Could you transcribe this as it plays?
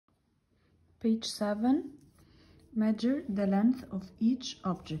Page 7. Measure the length of each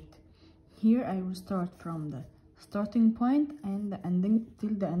object. Here I will start from the starting point and the ending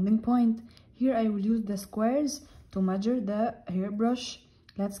till the ending point. Here I will use the squares to measure the hairbrush.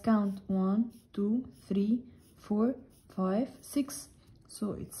 Let's count 1, 2, 3, 4, 5, 6.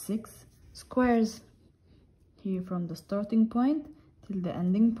 So it's 6 squares. Here from the starting point till the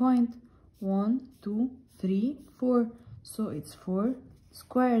ending point. 1, 2, 3, 4. So it's 4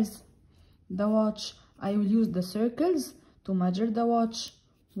 squares. The watch, I will use the circles to measure the watch.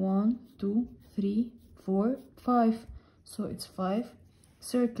 1, 2, 3, 4, 5. So it's 5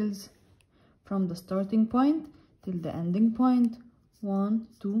 circles. From the starting point till the ending point. 1,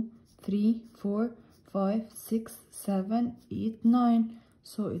 2, 3, 4, 5, 6, 7, 8, 9.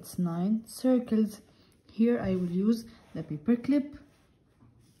 So it's 9 circles. Here I will use the paper clip.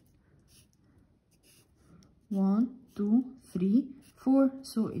 1, 2, 3, 4.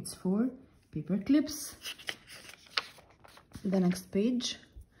 So it's 4 paper clips. The next page.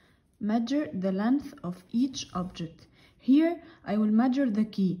 Measure the length of each object. Here I will measure the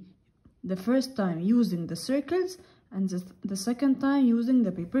key. The first time using the circles and the second time using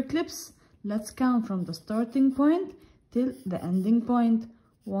the paper clips. Let's count from the starting point till the ending point.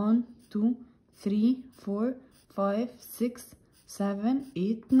 1, 2, 3, 4, 5, 6, 7,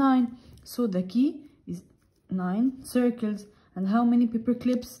 8, 9. So the key is 9 circles. And how many paper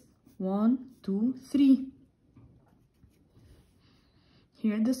clips? 1, 2, 3.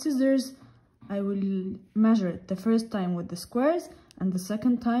 Here the scissors. I will measure it the first time with the squares and the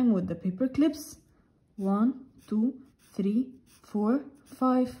second time with the paper clips. 1, 2, 3, 4,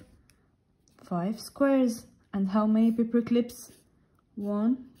 5. 5 squares. And how many paper clips?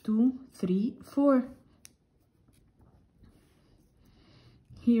 1, 2, 3, 4.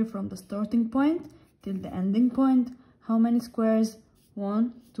 Here from the starting point till the ending point. How many squares?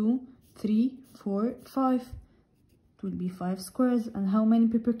 1, 2, 3, 4, 5. It will be 5 squares. And how many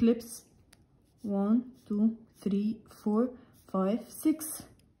paper clips? 1, 2, 3, 4, 5, 6.